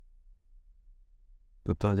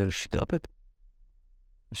peux pas dire que je suis thérapeute.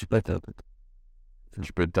 Je suis pas thérapeute.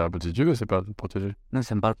 Tu peux être thérapeute si tu veux, c'est pas protégé. Non,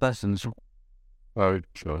 ça me parle pas, cette notion. Ah oui,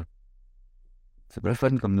 c'est vrai. C'est pas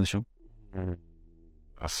fun comme notion.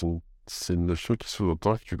 Ah, c'est une notion qui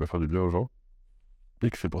sous-entend que tu vas faire du bien aux gens et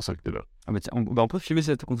que c'est pour ça que t'es là. Ah bah tiens, on peut filmer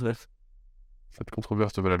cette controverse. Cette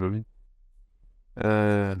controverse de Valalomi.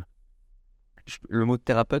 Euh, le mot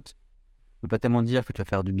thérapeute ne veut pas tellement dire que tu vas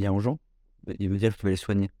faire du bien aux gens, mais il veut dire que tu vas les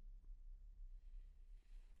soigner.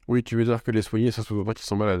 Oui, tu veux dire que les soignés, ça sous-entend qu'ils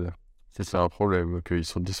sont malades. C'est C'est ça. un problème, qu'ils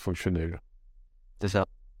sont dysfonctionnels. C'est ça.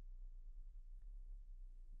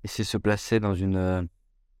 Et c'est se placer dans une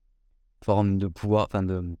forme de pouvoir, enfin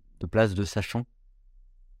de place de sachant.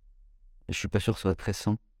 Et je suis pas sûr que ce soit très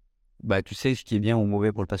sain. Bah, tu sais ce qui est bien ou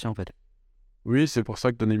mauvais pour le patient, en fait. Oui, c'est pour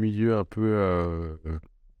ça que dans les milieux un peu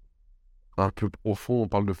profonds, on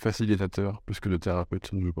parle de facilitateur plus que de thérapeute,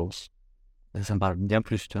 je pense. Ça me parle bien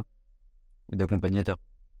plus, tu vois, d'accompagnateur.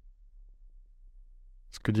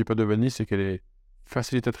 Ce que dit Padovani, c'est qu'elle est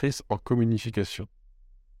facilitatrice en communication.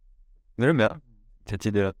 Mais le bien, cette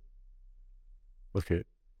idée-là. Ok.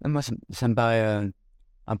 Moi, ça me paraît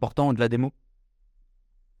important au-delà des mots.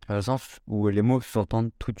 Dans le sens où les mots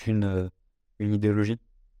sous-entendent toute une idéologie.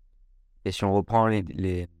 Et si on reprend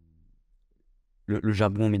le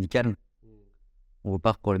jargon médical, on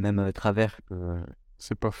repart pour le même travers que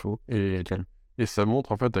C'est pas faux. médical. Et ça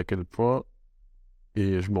montre en fait à quel point,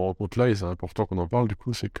 et je me rends compte là, et c'est important qu'on en parle du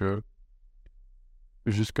coup, c'est que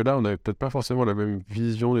jusque-là, on n'avait peut-être pas forcément la même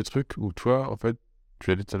vision des trucs, où toi, en fait, tu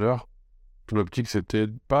l'as dit tout à l'heure, ton optique, c'était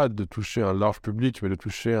pas de toucher un large public, mais de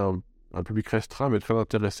toucher un public restreint, mais très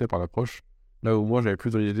intéressé par l'approche. Là où moi, j'avais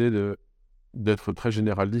plus dans l'idée d'être très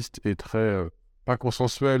généraliste et très, pas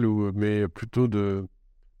consensuel, mais plutôt de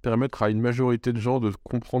permettre à une majorité de gens de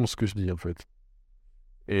comprendre ce que je dis, en fait.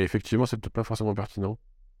 Et effectivement, c'est peut-être pas forcément pertinent.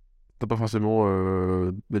 T'as pas forcément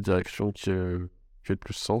la direction qui fait le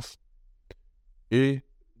plus sens. Et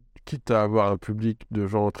quitte à avoir un public de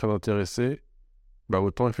gens très intéressés, bah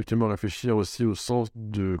autant effectivement réfléchir aussi au sens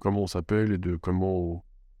de comment on s'appelle et de comment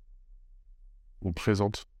on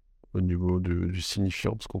présente au niveau du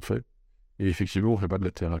signifiant de ce qu'on fait. Et effectivement, on fait pas de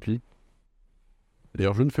la thérapie.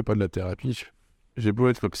 D'ailleurs, je ne fais pas de la thérapie. J'ai beau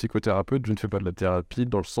être psychothérapeute, je ne fais pas de la thérapie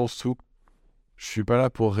dans le sens où je suis pas là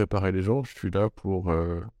pour réparer les gens, je suis là pour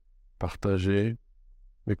partager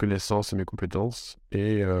mes connaissances et mes compétences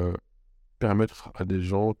et permettre à des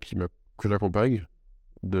gens que j'accompagne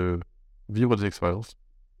de vivre des expériences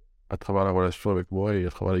à travers la relation avec moi et à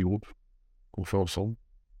travers les groupes qu'on fait ensemble.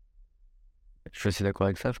 Je suis assez d'accord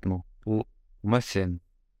avec ça, justement. On- Pour moi, c'est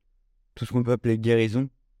tout ce qu'on peut appeler guérison,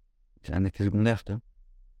 c'est un effet secondaire, tu vois.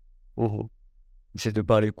 on- C'est de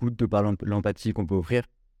par l'écoute, de par l'empathie qu'on peut offrir,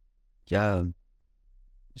 qu'il y a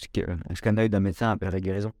ce qu'un œil d'un médecin appellerait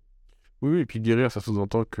guérison. Oui, oui, et puis guérir, ça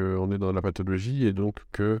sous-entend qu'on est dans la pathologie et donc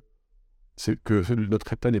que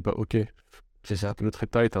notre état n'est pas OK. C'est ça. Que notre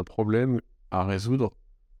état est un problème à résoudre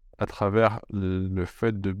à travers le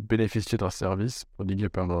fait de bénéficier d'un service prodigué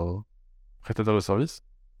par un prestataire de service.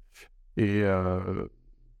 Et, euh,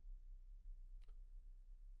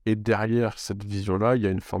 et derrière cette vision-là, il y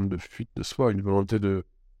a une forme de fuite de soi, une volonté de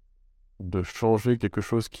changer quelque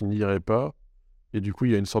chose qui n'irait pas. Et du coup,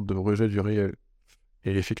 il y a une sorte de rejet du réel.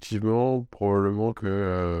 Et effectivement, probablement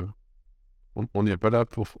que on n'est pas là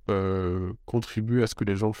pour contribuer à ce que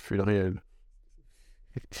les gens fuient le réel.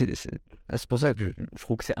 C'est pour ça que je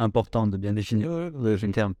trouve que c'est important de bien définir Mais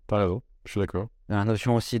le terme. t'as raison, je suis d'accord. La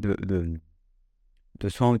notion aussi de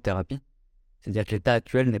soins ou de thérapie, c'est-à-dire que l'état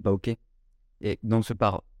actuel n'est pas OK. Et donc,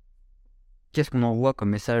 qu'est-ce qu'on envoie comme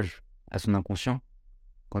message à son inconscient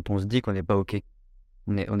quand on se dit qu'on n'est pas OK?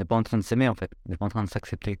 On n'est pas en train de s'aimer, en fait. On n'est pas en train de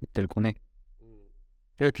s'accepter tel qu'on est.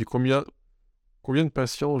 Et puis combien de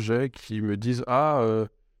patients j'ai qui me disent ah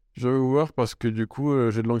je veux vous voir parce que du coup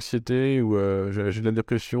j'ai de l'anxiété ou j'ai de la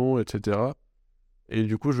dépression, etc. Et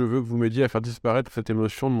du coup je veux que vous m'aidiez à faire disparaître cette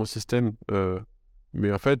émotion de mon système.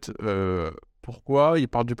 Mais en fait, pourquoi ils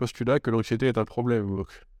partent du postulat que l'anxiété est un problème ou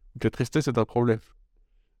que la tristesse est un problème?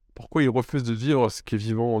 Pourquoi ils refusent de vivre ce qui est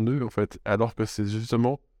vivant en eux, en fait, alors que c'est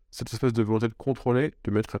justement cette espèce de volonté de contrôler,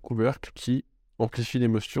 de mettre un couvercle qui amplifie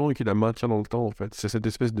l'émotion et qui la maintient dans le temps, en fait. C'est cette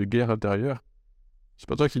espèce de guerre intérieure. C'est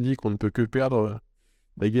pas toi qui dis qu'on ne peut que perdre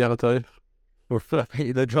la guerre intérieure.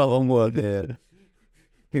 Il doit déjà avant moi,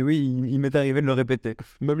 mais oui, il m'est arrivé de le répéter.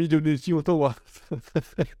 Mamie de si autant moi.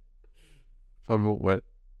 Enfin bon, ouais.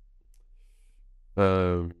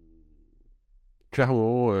 Euh,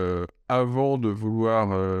 Clairement, avant de vouloir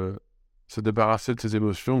se débarrasser de ses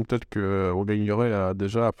émotions, peut-être qu'on gagnerait à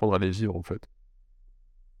déjà apprendre à les vivre, en fait.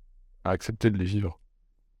 À accepter de les vivre.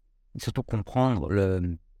 Et surtout comprendre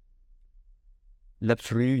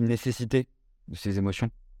l'absolue nécessité de ces émotions,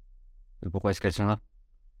 de pourquoi est-ce qu'elles sont là,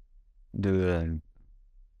 de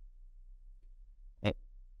et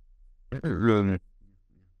le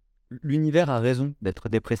l'univers a raison d'être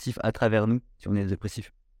dépressif à travers nous si on est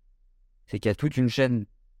dépressif. C'est qu'il y a toute une chaîne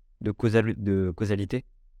de causalité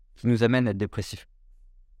qui nous amène à être dépressif.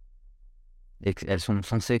 Et qu'elles sont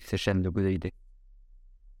censées, ces chaînes de causalité.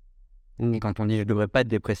 Et quand on dit je ne devrais pas être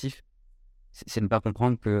dépressif, c'est ne pas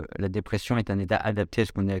comprendre que la dépression est un état adapté à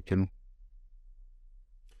ce qu'on est actuellement.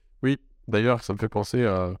 Oui, d'ailleurs, ça me fait penser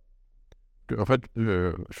à... En fait,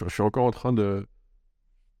 je suis encore en train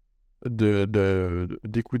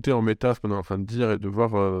d'écouter en méta ce qu'on est en train de dire et de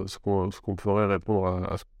voir ce qu'on pourrait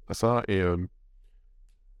répondre à ça. Et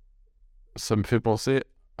ça me fait penser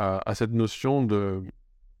à cette notion des,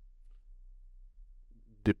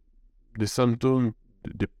 des symptômes,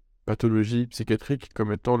 des pathologies psychiatriques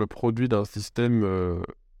comme étant le produit d'un système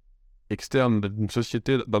externe, d'une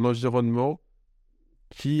société, d'un environnement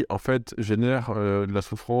qui, en fait, génère de la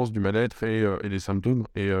souffrance, du mal-être et des symptômes.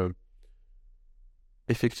 Et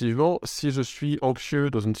effectivement, si je suis anxieux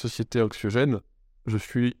dans une société anxiogène,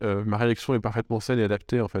 ma réaction est parfaitement saine et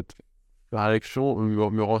adaptée, en fait. Ma réaction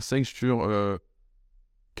me renseigne sur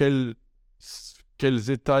quels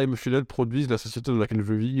états émotionnels produisent la société dans laquelle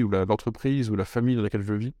je vis, ou l'entreprise, ou la famille dans laquelle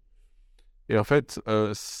je vis. Et en fait,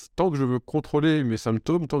 tant que je veux contrôler mes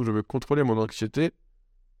symptômes, tant que je veux contrôler mon anxiété,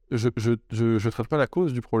 je traite pas la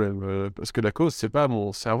cause du problème. Parce que la cause, c'est pas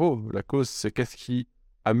mon cerveau. La cause, c'est qu'est-ce qui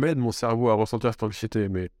amène mon cerveau à ressentir cette anxiété.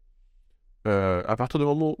 Mais à partir du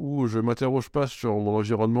moment où je m'interroge pas sur mon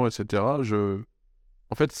environnement, etc.,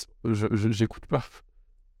 en fait, j'écoute pas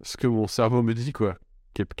ce que mon cerveau me dit, quoi,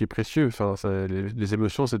 qui est précieux. Enfin, les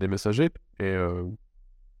émotions, c'est des messagers.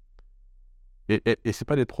 Et c'est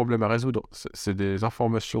pas des problèmes à résoudre, c'est des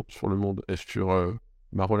informations sur le monde et sur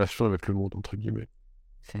ma relation avec le monde, entre guillemets.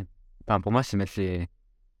 Pour moi, c'est mettre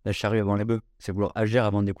la charrue avant les bœufs. C'est vouloir agir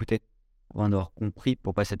avant d'écouter, avant d'avoir compris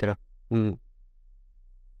pour pas s'être là. Mmh.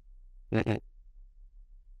 Parce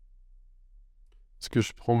que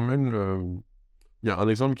je prends même... Il y a un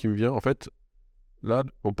exemple qui me vient, en fait, là,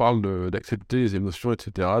 on parle d'accepter les émotions,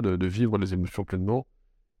 etc., de vivre les émotions pleinement,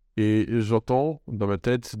 et j'entends dans ma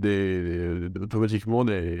tête automatiquement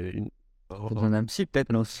Faut besoin d'un psy,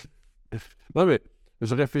 peut-être, non? Non, mais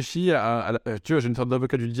je réfléchis tu vois, j'ai une sorte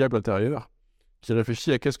d'avocat du diable intérieur qui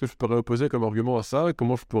réfléchit à qu'est-ce que je pourrais opposer comme argument à ça, et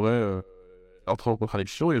comment je pourrais entrer en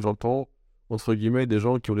contradiction, et j'entends, entre guillemets, des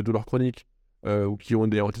gens qui ont des douleurs chroniques, ou qui ont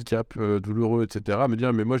des handicaps douloureux, etc., me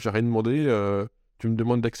dire, mais moi, j'ai rien demandé, tu me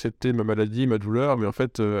demandes d'accepter ma maladie, ma douleur, mais en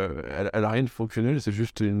fait, elle a rien de fonctionnel, c'est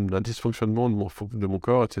juste un dysfonctionnement de mon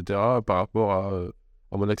corps, etc., par rapport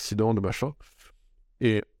à mon accident, de machin.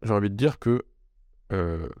 Et j'ai envie de dire que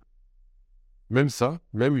euh, même ça,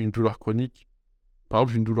 même une douleur chronique, par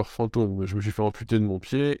exemple une douleur fantôme, je me suis fait amputer de mon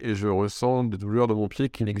pied et je ressens des douleurs de mon pied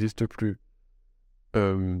qui n'existent plus.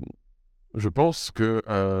 Euh, je pense que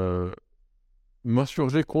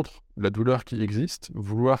m'insurger contre la douleur qui existe,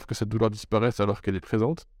 vouloir que cette douleur disparaisse alors qu'elle est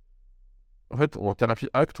présente, en fait, en thérapie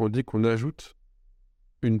ACT, on dit qu'on ajoute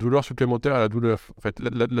une douleur supplémentaire à la douleur. En fait,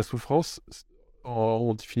 la souffrance,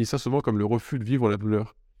 on définit ça souvent comme le refus de vivre la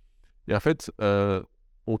douleur. Et en fait,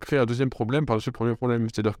 on crée un deuxième problème par-dessus le premier problème.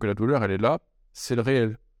 C'est-à-dire que la douleur, elle est là, c'est le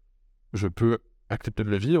réel. Je peux accepter de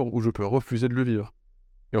le vivre ou je peux refuser de le vivre.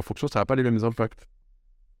 Et en fonction, ça n'a pas les mêmes impacts.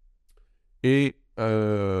 Et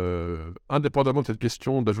indépendamment de cette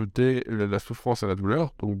question d'ajouter la souffrance à la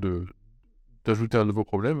douleur, donc d'ajouter un nouveau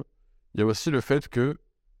problème, il y a aussi le fait que,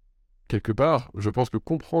 quelque part, je pense que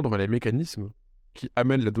comprendre les mécanismes qui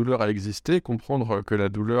amènent la douleur à exister, comprendre que la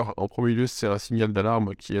douleur, en premier lieu, c'est un signal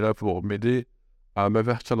d'alarme qui est là pour m'aider à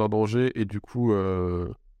m'avertir d'un danger et du coup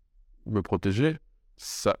me protéger,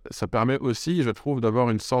 ça permet aussi, je trouve,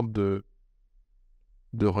 d'avoir une sorte de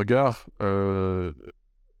regard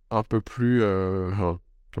un peu plus...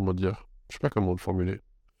 comment dire? Je sais pas comment le formuler.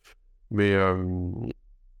 Mais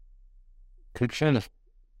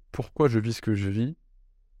pourquoi je vis ce que je vis,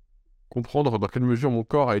 comprendre dans quelle mesure mon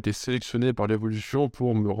corps a été sélectionné par l'évolution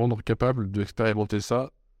pour me rendre capable d'expérimenter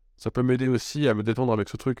ça, ça peut m'aider aussi à me détendre avec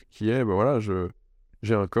ce truc qui est, ben voilà,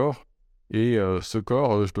 j'ai un corps, et ce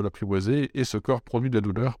corps, je dois l'apprivoiser, et ce corps produit de la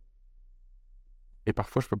douleur. Et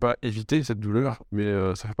parfois, je peux pas éviter cette douleur,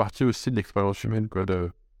 mais ça fait partie aussi de l'expérience humaine, quoi,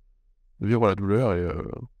 de vivre la douleur. Et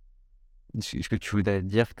Est-ce que tu voudrais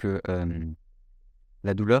dire que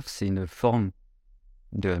la douleur, c'est une forme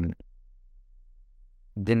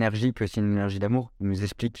d'énergie, puis aussi une énergie d'amour, qui nous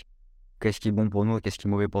explique qu'est-ce qui est bon pour nous et qu'est-ce qui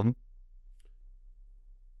est mauvais pour nous?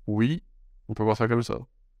 oui, on peut voir ça comme ça.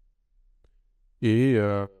 Et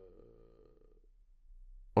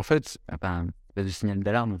en fait, espèce de signal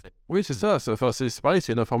d'alarme, en fait. Oui, c'est ça. Enfin, c'est pareil,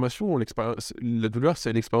 c'est une information. La douleur,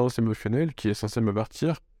 c'est une expérience émotionnelle qui est censée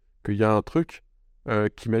m'avertir qu'il y a un truc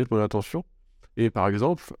qui mérite mon attention. Et par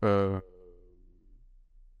exemple,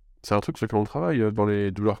 c'est un truc sur lequel on travaille dans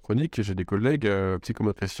les douleurs chroniques. J'ai des collègues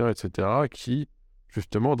psychomotriciens, etc., qui,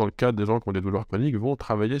 justement, dans le cadre des gens qui ont des douleurs chroniques, vont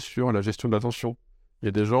travailler sur la gestion de l'attention. Il y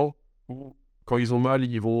a des gens où, quand ils ont mal,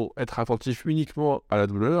 ils vont être attentifs uniquement à la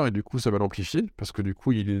douleur, et du coup, ça va l'amplifier, parce que du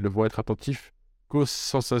coup, ils vont être attentifs qu'aux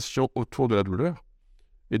sensations autour de la douleur.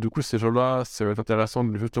 Et du coup, ces gens-là, ça va être intéressant,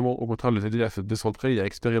 justement, au contraire, de les aider à se décentrer et à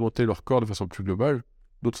expérimenter leur corps de façon plus globale,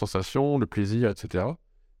 d'autres sensations, le plaisir, etc.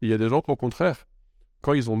 Et il y a des gens qui, au contraire,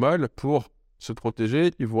 quand ils ont mal, pour se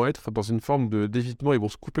protéger, ils vont être dans une forme d'évitement, ils vont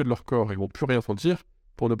se couper de leur corps, ils vont plus rien sentir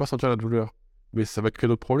pour ne pas sentir la douleur. Mais ça va créer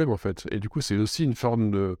d'autres problèmes, en fait. Et du coup, c'est aussi une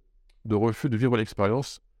forme de refus de vivre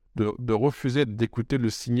l'expérience, de refuser d'écouter le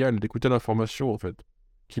signal, d'écouter l'information, en fait,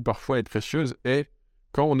 qui parfois est précieuse. Et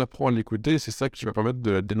quand on apprend à l'écouter, c'est ça qui va permettre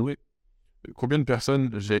de la dénouer. Combien de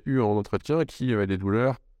personnes j'ai eu en entretien qui avaient des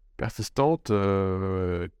douleurs persistantes,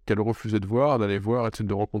 qu'elles refusaient de voir, d'aller voir, etc.,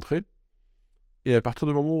 de rencontrer. Et à partir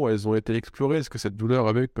du moment où elles ont été explorées, ce que cette douleur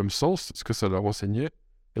avait comme sens, ce que ça leur enseignait,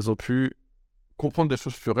 elles ont pu comprendre des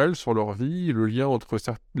choses sur elles, sur leur vie, le lien entre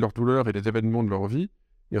leur douleur et les événements de leur vie.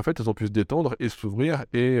 Et en fait, elles ont pu se détendre et s'ouvrir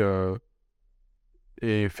et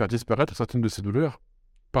faire disparaître certaines de ces douleurs.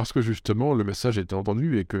 Parce que justement, le message était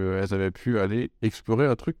entendu et qu'elles avaient pu aller explorer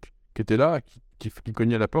un truc qui était là, qui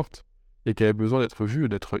cognait à la porte et qui avait besoin d'être vu,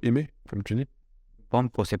 d'être aimé, comme tu dis. Par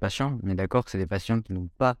exemple, pour ces patients, on est d'accord que c'est des patients qui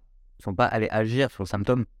sont pas allés agir sur le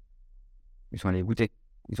symptôme. Ils sont allés écouter.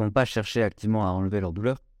 Ils n'ont pas cherché activement à enlever leur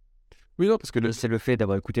douleur. Oui, non, parce que C'est le fait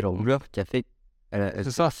d'avoir écouté leur douleur qui a fait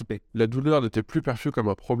c'est ça. La douleur n'était plus perçue comme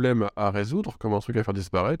un problème à résoudre, comme un truc à faire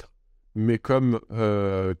disparaître, mais comme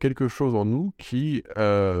quelque chose en nous qui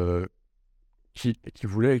avait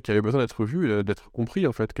besoin d'être vu, d'être compris,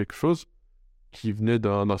 en fait, quelque chose qui venait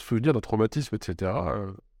d'un souvenir, d'un traumatisme, etc.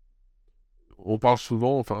 On parle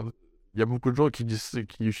souvent, enfin, il y a beaucoup de gens qui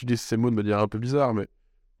utilisent ces mots de manière un peu bizarre, mais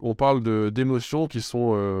on parle d'émotions qui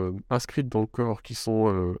sont inscrites dans le corps,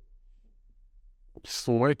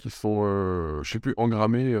 je sais plus,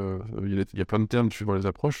 engrammées. Il y a plein de termes suivant les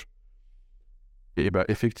approches. Et bah,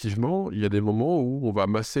 effectivement, il y a des moments où on va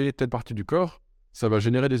masser telle partie du corps, ça va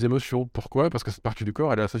générer des émotions. Pourquoi? Parce que cette partie du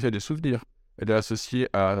corps, elle est associée à des souvenirs. Elle est associée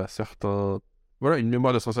à certains... Voilà, une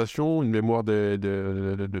mémoire de sensation, une mémoire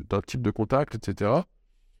d'un type de contact, etc.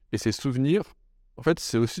 Et ces souvenirs, en fait,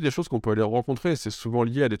 c'est aussi des choses qu'on peut aller rencontrer. C'est souvent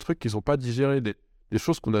lié à des trucs qui ne sont pas digérés, des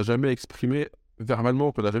choses qu'on n'a jamais exprimées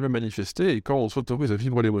verbalement, qu'on n'a jamais manifestées. Et quand on s'autorise à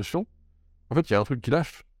vivre l'émotion, en fait, il y a un truc qui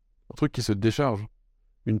lâche, un truc qui se décharge,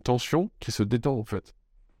 une tension qui se détend, en fait.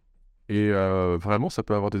 Et vraiment, ça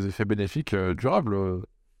peut avoir des effets bénéfiques durables.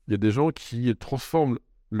 Il y a des gens qui transforment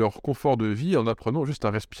leur confort de vie en apprenant juste à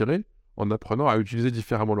respirer, en apprenant à utiliser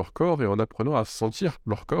différemment leur corps et en apprenant à sentir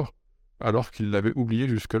leur corps, alors qu'ils l'avaient oublié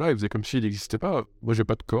jusque-là. Ils faisaient comme s'il n'existait pas. Moi, j'ai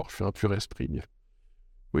pas de corps, je suis un pur esprit.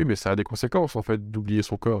 Oui, mais ça a des conséquences, en fait, d'oublier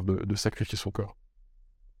son corps, de sacrifier son corps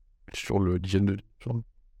sur l'hygiène de vie. Donc,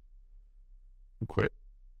 ouais.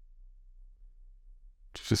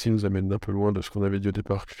 Tout ceci nous amène un peu loin de ce qu'on avait dit au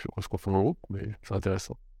départ sur ce qu'on fait en groupe, mais c'est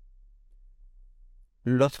intéressant.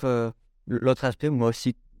 L'autre aspect, moi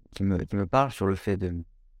aussi, qui me parle sur le fait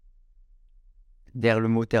derrière le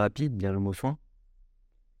mot thérapie, derrière le mot soin,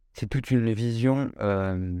 c'est toute une vision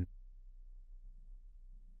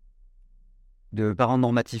de parent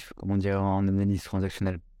normatif, comme on dirait en analyse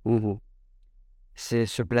transactionnelle. C'est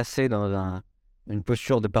se placer dans une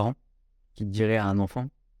posture de parent qui dirait à un enfant,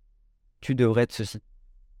 tu devrais être ceci.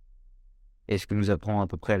 Et ce que nous apprend à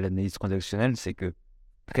peu près l'analyse transactionnelle, c'est que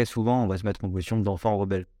très souvent, on va se mettre en position d'enfant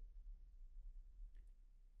rebelle.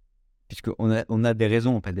 Puisqu'on a des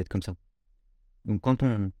raisons en fait, d'être comme ça. Donc quand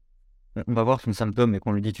on va voir son symptôme et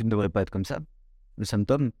qu'on lui dit tu ne devrais pas être comme ça, le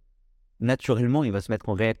symptôme, naturellement, il va se mettre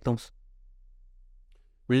en réactance.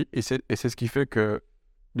 Oui, et c'est ce qui fait que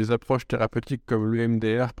des approches thérapeutiques comme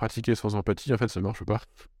l'EMDR pratiquées sans empathie, en fait, ça ne marche pas.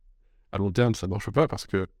 À long terme, ça ne marche pas parce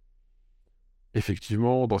que,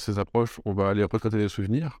 effectivement, dans ces approches, on va aller retraiter des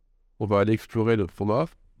souvenirs, on va aller explorer notre trauma,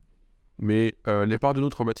 mais les parts de nous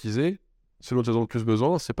traumatisées, ce dont elles ont le plus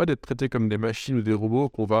besoin, c'est pas d'être traitées comme des machines ou des robots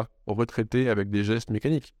qu'on va retraiter avec des gestes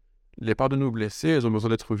mécaniques. Les parts de nous blessées, elles ont besoin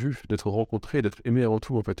d'être vues, d'être rencontrées, d'être aimées avant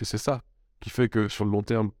tout, en fait. Et c'est ça qui fait que, sur le long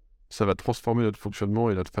terme, ça va transformer notre fonctionnement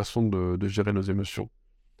et notre façon de gérer nos émotions.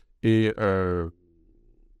 Et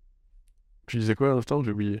tu disais quoi à l'instant?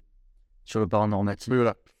 J'ai oublié. Sur le parent normatif. Oui,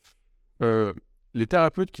 voilà. Les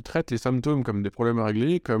thérapeutes qui traitent les symptômes comme des problèmes à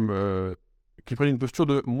régler, qui prennent une posture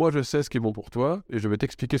de « moi je sais ce qui est bon pour toi et je vais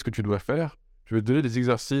t'expliquer ce que tu dois faire, je vais te donner des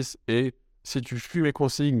exercices et si tu suis mes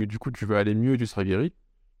consignes, du coup, tu vas aller mieux et tu seras guéri.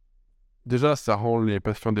 Déjà, ça rend les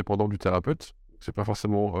patients dépendants du thérapeute. C'est pas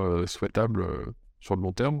forcément souhaitable sur le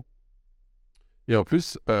long terme. Et en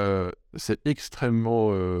plus, c'est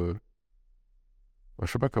extrêmement... je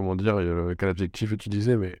sais pas comment dire, quel adjectif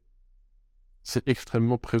utiliser, mais c'est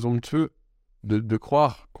extrêmement présomptueux de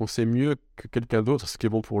croire qu'on sait mieux que quelqu'un d'autre ce qui est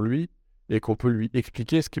bon pour lui et qu'on peut lui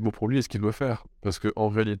expliquer ce qui est bon pour lui et ce qu'il doit faire. Parce qu'en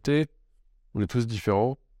réalité, on est tous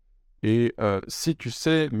différents. Et si tu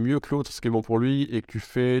sais mieux que l'autre ce qui est bon pour lui et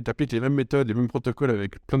que tu appliques les mêmes méthodes, les mêmes protocoles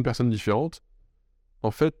avec plein de personnes différentes,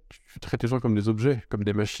 en fait, tu traites les gens comme des objets, comme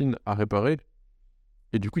des machines à réparer.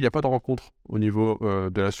 Et du coup, il n'y a pas de rencontre au niveau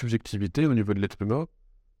de la subjectivité, au niveau de l'être humain.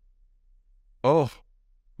 Or,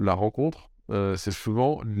 la rencontre, c'est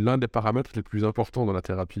souvent l'un des paramètres les plus importants dans la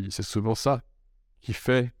thérapie. C'est souvent ça qui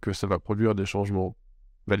fait que ça va produire des changements,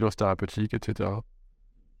 l'alliance thérapeutique, etc.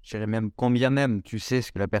 Je dirais même, quand bien même tu sais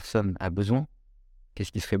ce que la personne a besoin,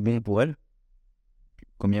 qu'est-ce qui serait bon pour elle,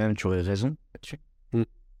 quand bien même tu aurais raison là-dessus, Mm.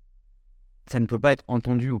 ça ne peut pas être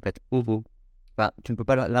entendu, en fait. Enfin, tu ne peux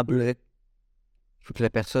pas l'imposer. Il faut que la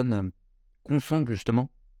personne consente justement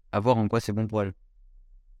à voir en quoi c'est bon pour elle.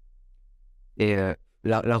 Et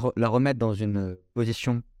la remettre dans une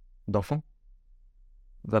position d'enfant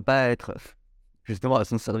va pas être justement à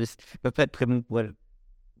son service, va pas être très bon pour elle.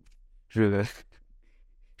 Je,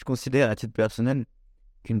 je considère à titre personnel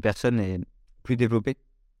qu'une personne est plus développée,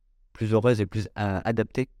 plus heureuse et plus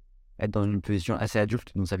adaptée à être dans une position assez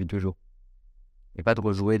adulte dans sa vie de tous les jours. Et pas de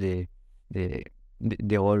rejouer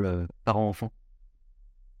des rôles parents-enfants.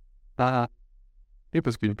 Pas... Et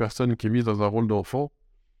parce qu'une personne qui est mise dans un rôle d'enfant,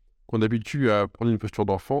 qu'on habitue à prendre une posture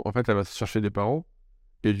d'enfant, en fait, elle va se chercher des parents.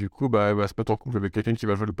 Et du coup, elle va se mettre en couple avec quelqu'un qui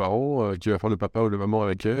va jouer le parent, qui va faire le papa ou le maman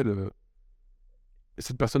avec elle.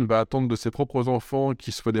 Cette personne va attendre de ses propres enfants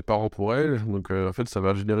qu'ils soient des parents pour elle. Donc, en fait, ça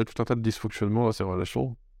va générer tout un tas de dysfonctionnements dans ces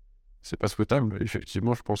relations. C'est pas souhaitable.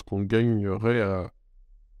 Effectivement, je pense qu'on gagnerait à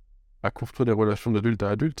construire des relations d'adulte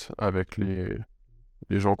à adulte avec les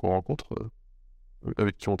gens qu'on rencontre,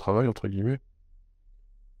 avec qui on travaille, entre guillemets.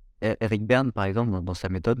 Eric Berne, par exemple, dans sa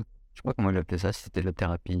méthode, je sais pas comment il appelait ça, si c'était la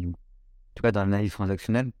thérapie ou... En tout cas, dans l'analyse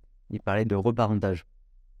transactionnelle, il parlait de reparentage.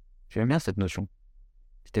 J'aime bien cette notion.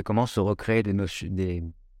 C'était comment se recréer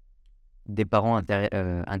des parents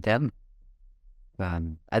internes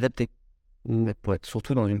adaptés. Pour être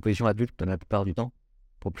surtout dans une position adulte la plupart du temps,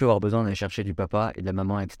 pour plus avoir besoin d'aller chercher du papa et de la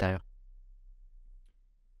maman à l'extérieur.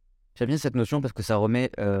 J'aime bien cette notion parce que ça remet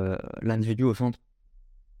l'individu au centre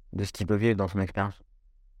de ce qu'il peut vivre dans son expérience.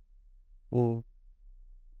 On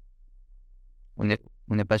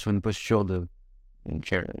n'est pas sur une posture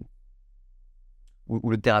où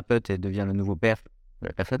le thérapeute devient le nouveau père de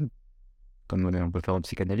la personne, comme on peut faire en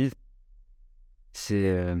psychanalyse.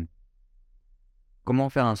 C'est comment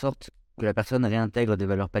faire en sorte que la personne réintègre des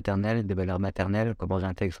valeurs paternelles, des valeurs maternelles, comment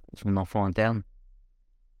réintègre son enfant interne,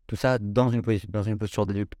 tout ça dans une posture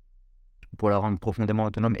d'adulte, pour la rendre profondément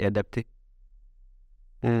autonome et adaptée.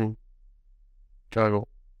 Carrément.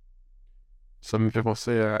 Ça me fait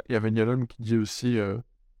penser à Yalom qui dit aussi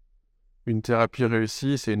une thérapie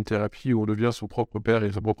réussie, c'est une thérapie où on devient son propre père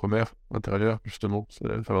et sa propre mère intérieure, justement. Ça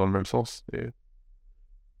va dans le même sens. Et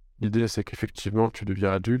l'idée, c'est qu'effectivement, tu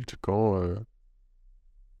deviens adulte quand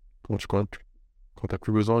t'as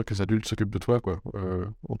plus besoin que les adultes s'occupent de toi, quoi.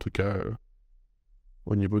 En tout cas,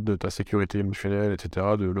 au niveau de ta sécurité émotionnelle,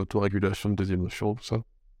 etc., de l'autorégulation de tes émotions, tout ça.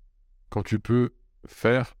 Quand tu peux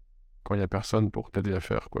faire, quand il n'y a personne pour t'aider à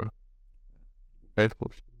faire, quoi. Être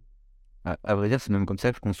aussi. À vrai dire, c'est même comme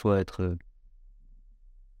ça que je conçois être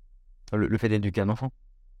le fait d'éduquer un enfant.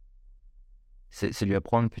 C'est lui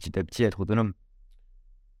apprendre petit à petit à être autonome.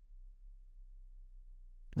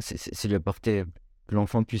 C'est lui apporter que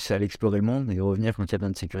l'enfant puisse aller explorer le monde et revenir quand il y a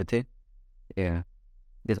besoin de sécurité. Et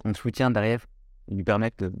d'être en soutien derrière, et lui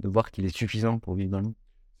permettre de voir qu'il est suffisant pour vivre dans le monde.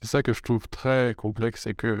 C'est ça que je trouve très complexe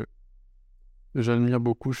et que j'admire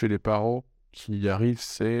beaucoup chez les parents qui y arrivent,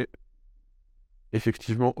 c'est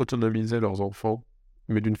effectivement autonomiser leurs enfants,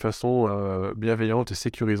 mais d'une façon bienveillante et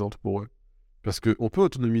sécurisante pour eux. Parce qu'on peut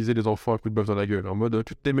autonomiser les enfants à coups de baffe dans la gueule, en mode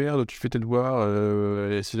tu te démerdes, tu fais tes devoirs,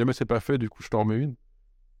 et si jamais c'est pas fait, du coup je t'en remets une.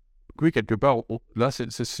 Oui, quelque part, là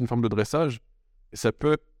c'est une forme de dressage, et ça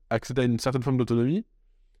peut accéder à une certaine forme d'autonomie,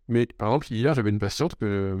 mais par exemple, hier j'avais une patiente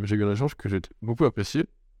que j'ai eu un échange que j'ai beaucoup apprécié.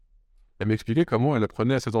 Elle m'expliquait comment elle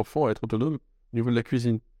apprenait à ses enfants à être autonomes au niveau de la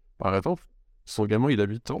cuisine. Par exemple, son gamin il a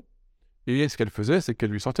 8 ans, et ce qu'elle faisait, c'est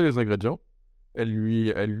qu'elle lui sortait les ingrédients,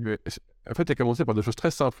 en fait, elle commençait par des choses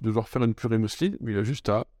très simples, de genre faire une purée mousseline, mais il a juste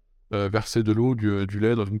à verser de l'eau, du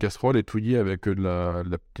lait dans une casserole et touiller avec de la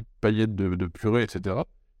petite paillette de purée, etc.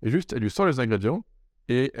 Et juste, elle lui sort les ingrédients,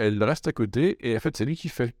 et elle reste à côté, et en fait, c'est lui qui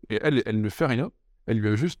fait. Et elle ne fait rien. Elle lui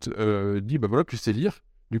a juste dit, bah voilà, tu sais lire.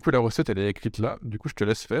 Du coup, la recette, elle est écrite là. Du coup, je te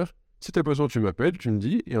laisse faire. Si t'as besoin, tu m'appelles, tu me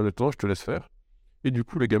dis, et en attendant, je te laisse faire. Et du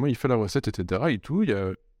coup, le gamin, il fait la recette, etc. Et tout. Il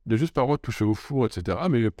a juste pas le droit de toucher au four, etc.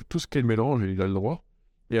 Mais tout ce qu'elle mélange, il a le droit.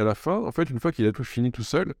 Et à la fin, en fait, une fois qu'il a tout fini tout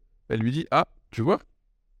seul, elle lui dit, ah, tu vois,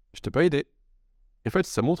 je t'ai pas aidé. Et en fait,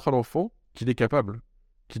 ça montre à l'enfant qu'il est capable,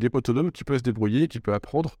 qu'il est autonome, qu'il peut se débrouiller, qu'il peut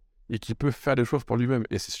apprendre et qu'il peut faire des choses pour lui-même.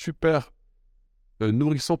 Et c'est super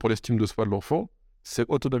nourrissant pour l'estime de soi de l'enfant. C'est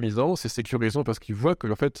autonomisant, c'est sécurisant parce qu'il voit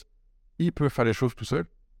qu'en fait, il peut faire les choses tout seul.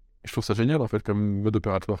 Et je trouve ça génial, en fait, comme mode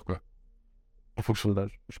opératoire, quoi, en fonction de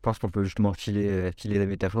l'âge. Je pense qu'on peut justement filer la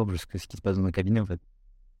métaphore jusqu'à ce qui se passe dans un cabinet, en fait.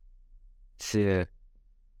 C'est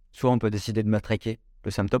soit on peut décider de matraquer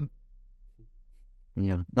le symptôme,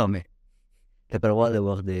 dire non mais t'as pas le droit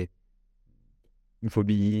d'avoir une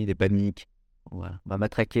phobie, des paniques. Voilà. On va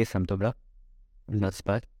matraquer ce symptôme-là, il va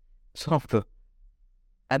disparaître. Soit on peut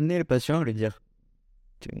amener le patient à lui dire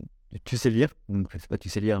tu, tu sais lire, donc c'est pas tu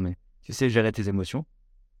sais lire, mais tu sais gérer tes émotions.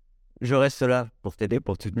 Je reste là pour t'aider,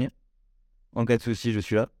 pour te soutenir. En cas de souci, je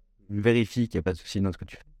suis là. Je vérifie qu'il n'y a pas de souci dans ce que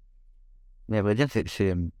tu fais. Mais à vrai dire, c'est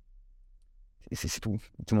tout.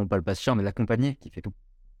 Tout le monde, pas le patient, mais l'accompagné qui fait tout.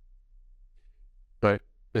 Ouais.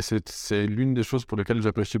 Et c'est l'une des choses pour lesquelles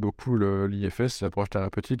j'apprécie beaucoup l'IFS, l'approche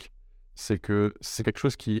thérapeutique. C'est que c'est quelque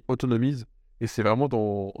chose qui autonomise. Et c'est vraiment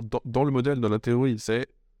dans le modèle, dans la théorie.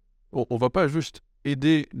 On va pas juste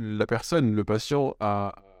aider la personne, le patient,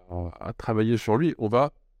 à travailler sur lui. On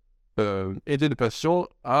va aider le patient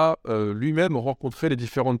à lui-même rencontrer les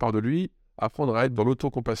différentes parts de lui, apprendre à être dans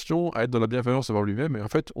l'autocompassion, à être dans la bienveillance envers lui-même. Et en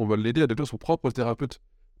fait, on va l'aider à devenir son propre thérapeute.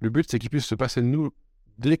 Le but, c'est qu'il puisse se passer de nous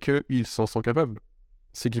dès qu'il s'en sent capable.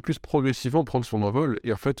 C'est qu'il puisse progressivement prendre son envol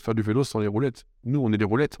et en fait faire du vélo sans les roulettes. Nous, on est des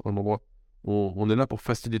roulettes à un endroit. On est là pour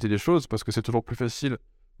faciliter les choses parce que c'est toujours plus facile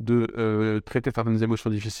de traiter certaines émotions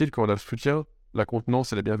difficiles quand on a le soutien, la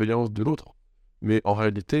contenance et la bienveillance de l'autre. Mais en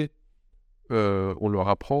réalité, on leur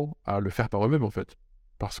apprend à le faire par eux-mêmes, en fait.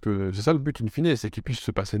 Parce que c'est ça le but in fine, c'est qu'ils puissent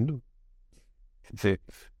se passer de nous. C'est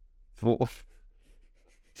bon.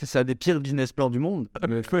 C'est ça des pires business plans du monde.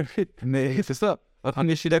 Mais C'est ça. mais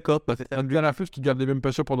je suis d'accord. Un gars à la flûte qui garde les mêmes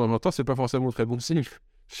patients pendant longtemps, c'est pas forcément très bon signe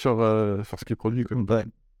sur ce qu'il produit, quoi. Ouais.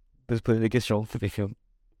 On peut se poser des questions.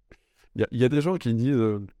 Il y a des gens qui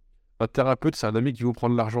disent un thérapeute, c'est un ami qui vous prend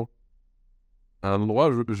de l'argent. À un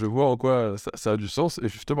endroit, je vois en quoi ça a du sens. Et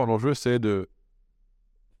justement, l'enjeu, c'est de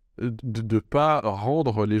pas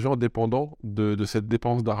rendre les gens dépendants de cette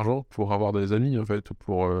dépense d'argent pour avoir des amis, en fait,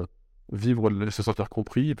 pour vivre, se sentir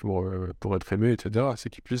compris, pour être aimé, etc. C'est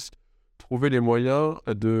qu'ils puissent trouver les moyens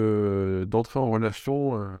d'entrer en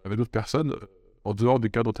relation avec d'autres personnes en dehors du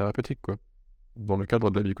cadre thérapeutique, quoi. Dans le cadre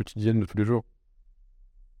de la vie quotidienne de tous les jours.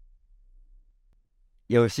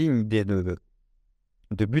 Il y a aussi une idée de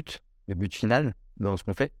but, le but final dans ce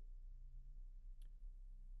qu'on fait,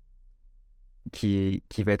 qui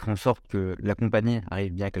va être en sorte que l'accompagné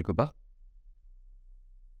arrive bien quelque part.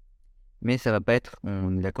 Mais ça va pas être,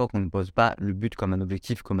 on est d'accord qu'on ne pose pas le but comme un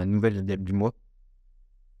objectif, comme un nouvel idéal du mois.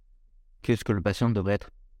 Qu'est-ce que le patient devrait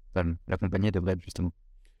être, enfin, l'accompagné devrait être justement.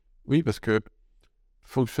 Oui, parce que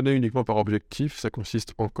fonctionner uniquement par objectif, ça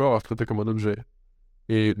consiste encore à se traiter comme un objet.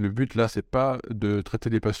 Et le but là, c'est pas de traiter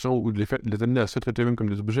les patients ou de les amener à se traiter eux-mêmes comme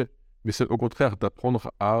des objets, mais c'est au contraire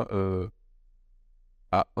d'apprendre à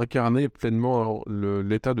incarner pleinement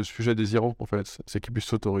l'état de sujet désirant, en fait. C'est qu'ils puissent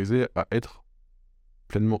s'autoriser à être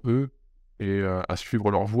pleinement eux et à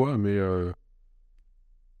suivre leur voie, mais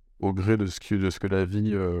au gré de ce que la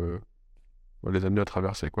vie va les amener à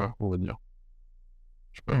traverser, quoi, on va dire.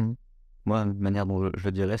 Je sais pas. Moi, la manière dont je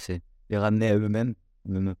le dirais, c'est les ramener à eux-mêmes,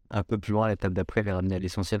 même un peu plus loin à l'étape d'après, les ramener à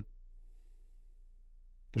l'essentiel.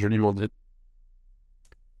 Joliment dit.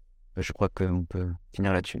 Je crois qu'on peut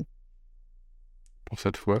finir là-dessus. Pour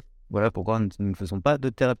cette fois. Voilà pourquoi nous ne faisons pas de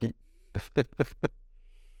thérapie.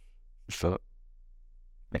 Ça.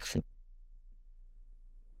 Merci.